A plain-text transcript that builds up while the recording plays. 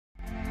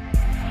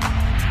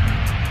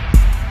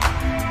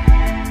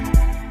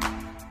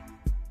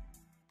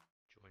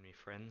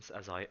friends,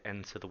 as I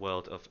enter the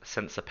world of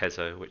Senza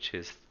Peso, which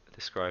is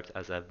described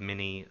as a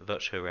mini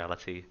virtual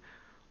reality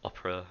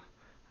opera,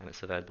 and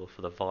it's available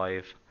for the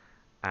Vive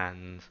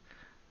and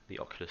the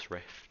Oculus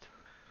Rift.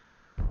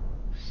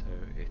 So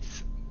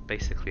it's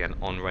basically an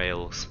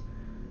on-rails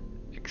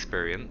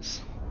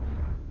experience,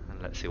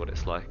 and let's see what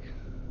it's like.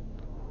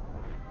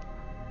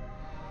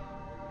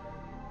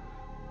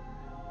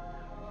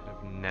 Kind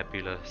of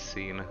nebula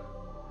scene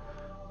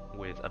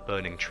with a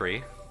burning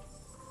tree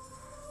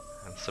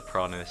and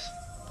sopranos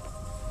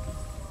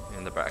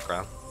in the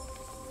background.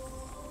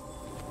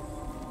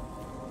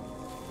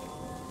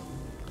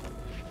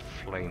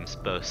 Flames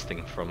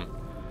bursting from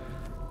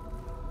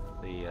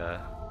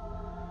the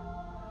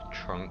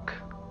trunk.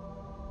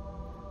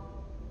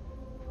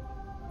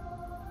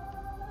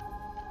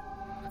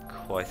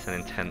 Quite an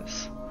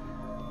intense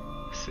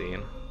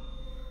scene.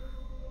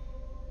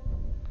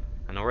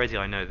 And already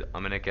I know that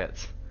I'm gonna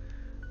get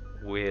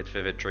weird,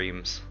 vivid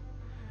dreams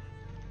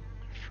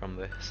from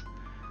this,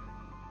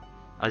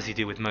 as you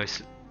do with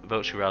most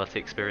virtual reality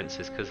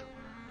experiences, because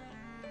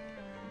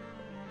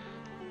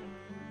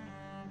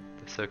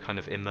they're so kind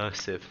of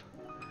immersive.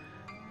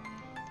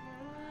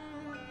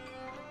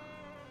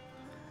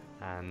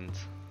 And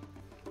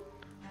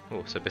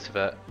also a bit of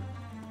a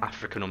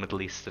African or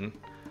Middle Eastern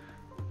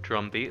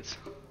drum beat,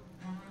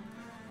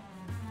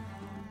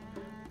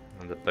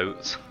 and the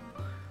boat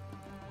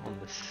on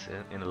this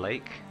in a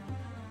lake.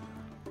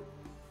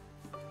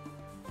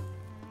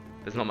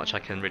 There's not much I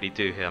can really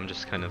do here. I'm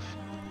just kind of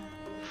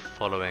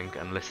following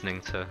and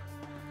listening to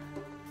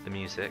the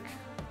music.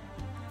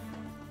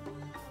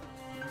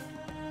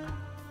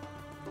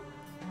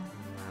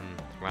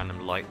 And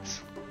random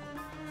lights.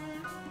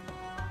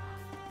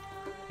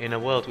 In a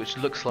world which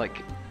looks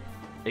like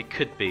it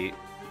could be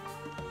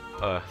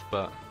Earth,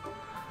 but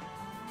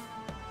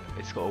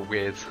it's got a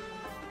weird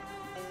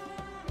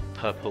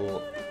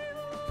purple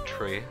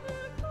tree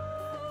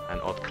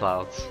and odd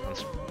clouds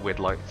and weird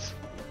lights.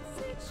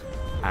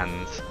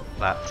 And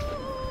that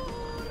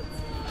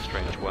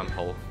strange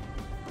wormhole,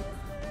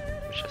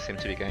 which I seem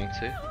to be going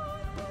to.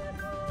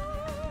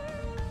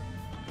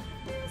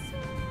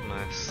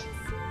 Nice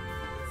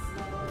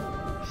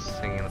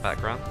singing in the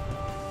background.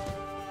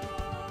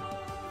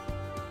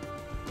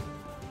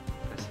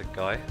 There's a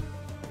guy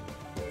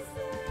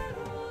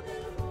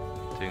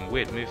doing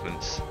weird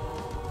movements.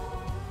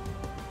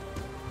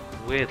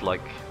 Weird,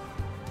 like,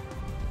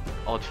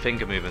 odd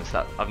finger movements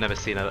that I've never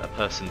seen a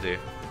person do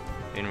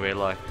in real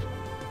life.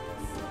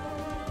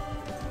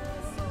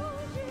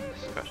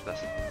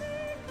 That's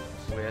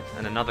weird.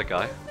 And another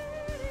guy.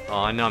 Oh,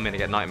 I know I'm gonna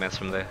get nightmares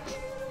from this.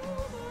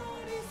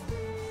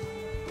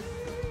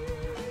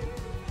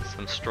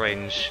 Some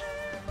strange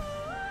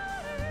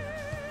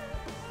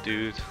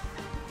dude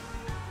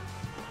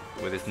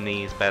with his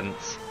knees bent,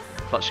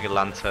 clutching a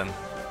lantern,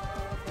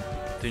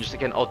 doing just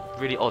again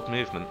really odd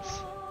movements.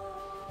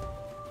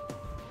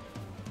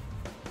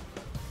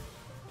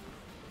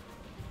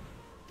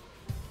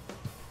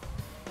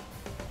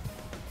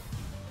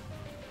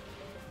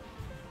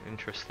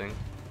 Interesting.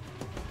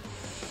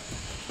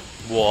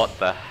 What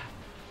the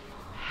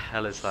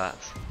hell is that?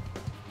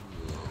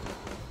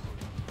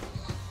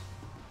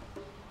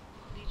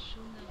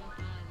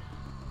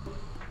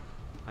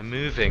 I'm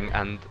moving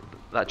and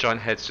that giant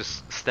head's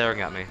just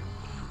staring at me.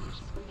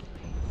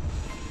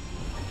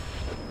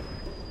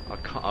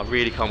 I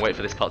really can't wait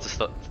for this part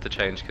to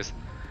change, because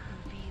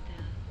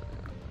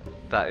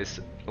that is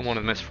one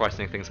of the most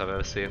frightening things I've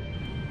ever seen.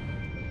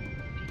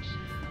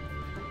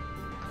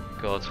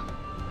 God.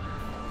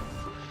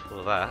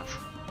 For that.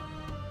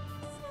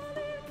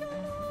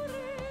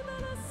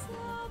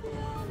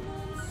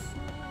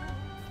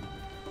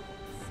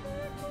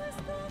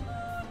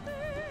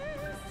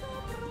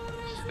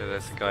 So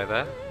there's a guy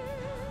there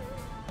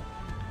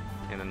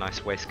in a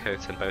nice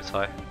waistcoat and bow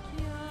tie.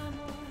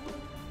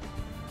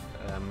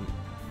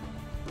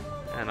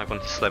 And I've gone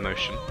to slow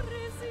motion.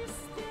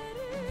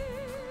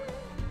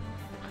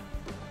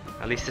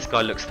 At least this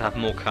guy looks to have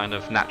more kind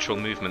of natural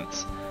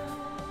movements,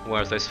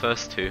 whereas those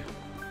first two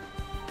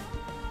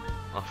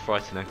are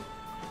frightening.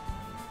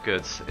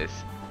 Good.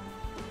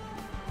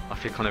 I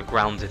feel kind of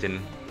grounded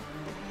in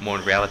more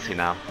in reality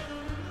now.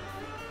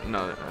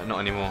 No, not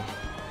anymore.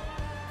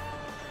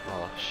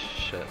 Oh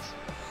shit.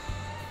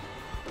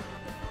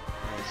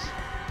 Nice.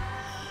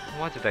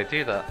 Why did they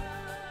do that?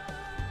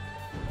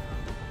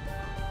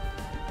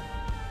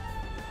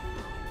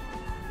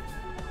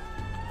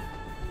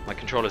 My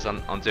controllers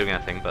aren't doing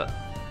anything, but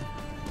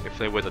if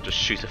they would, I'd just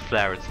shoot a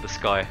flare into the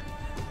sky.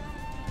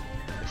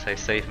 They say,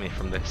 save me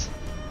from this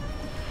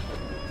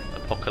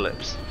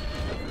apocalypse.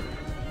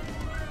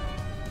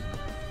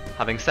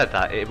 Having said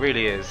that, it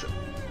really is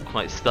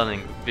quite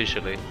stunning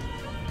visually,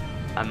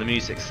 and the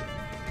music's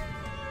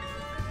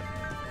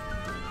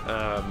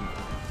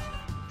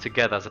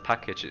together as a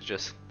package. It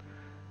just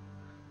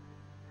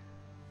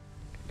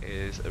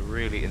is a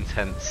really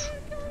intense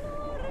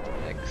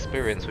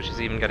experience, which is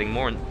even getting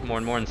more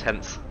and more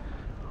intense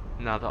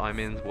now that I'm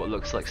in what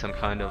looks like some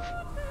kind of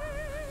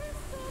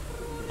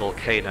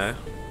volcano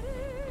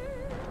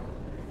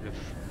with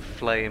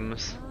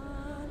flames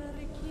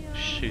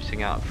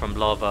shooting out from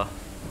lava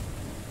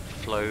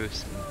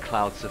flows and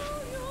clouds of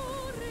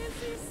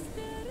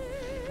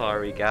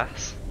fiery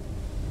gas.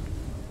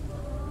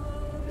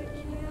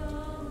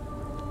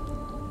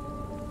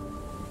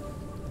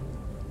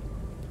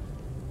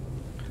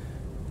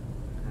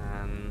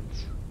 And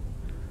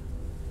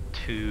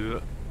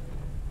two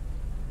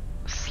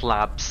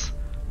slabs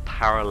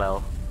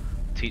parallel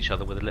to each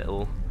other with a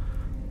little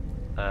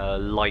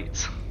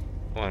light.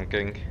 Oh, I'm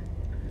going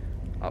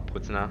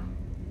upwards now.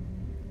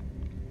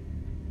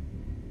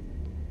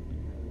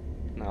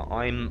 Now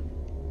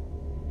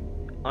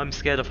I'm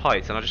scared of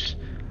heights, and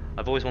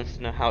I've always wanted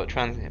to know how it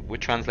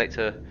would translate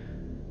to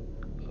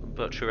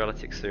virtual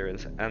reality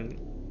experience, and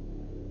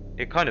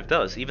it kind of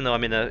does. Even though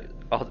I'm in a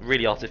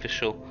really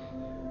artificial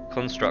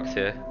construct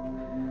here,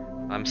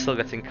 I'm still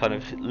getting kind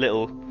of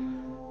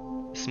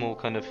small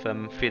kind of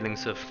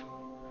feelings of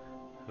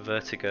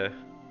vertigo.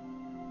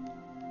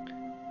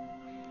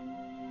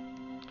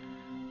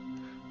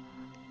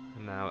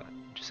 And now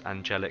just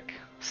angelic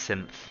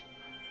synth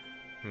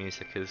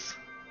music is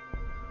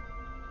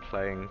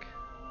playing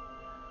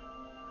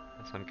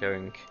as I'm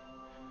going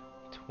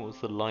towards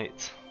the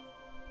light.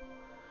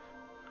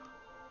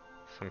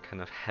 Some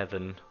kind of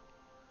heaven.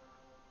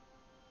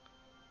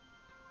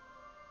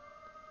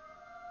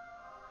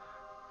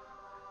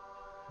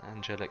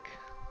 Angelic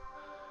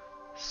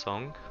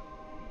song.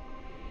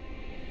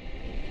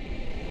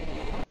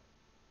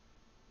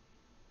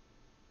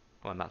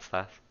 Oh, and that's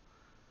that.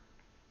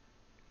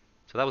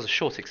 So that was a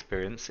short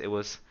experience. It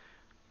was,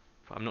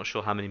 I'm not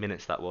sure how many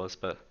minutes that was,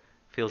 but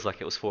feels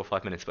like it was 4 or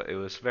 5 minutes, but it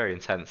was very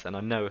intense, and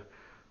I know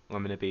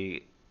I'm going to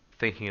be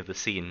thinking of the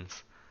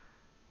scenes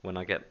when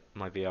I get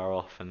my VR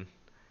off, and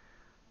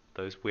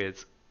those weird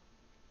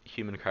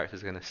human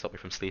characters are going to stop me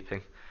from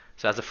sleeping.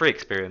 So as a free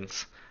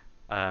experience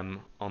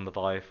on the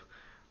Vive,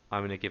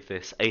 I'm going to give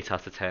this 8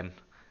 out of 10,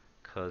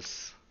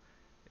 because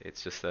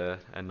it's just a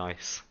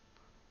nice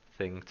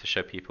thing to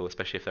show people,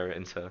 especially if they're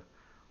into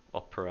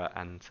opera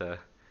and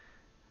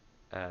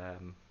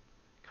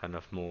kind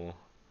of more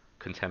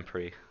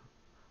contemporary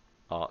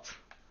art.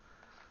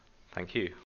 Thank you.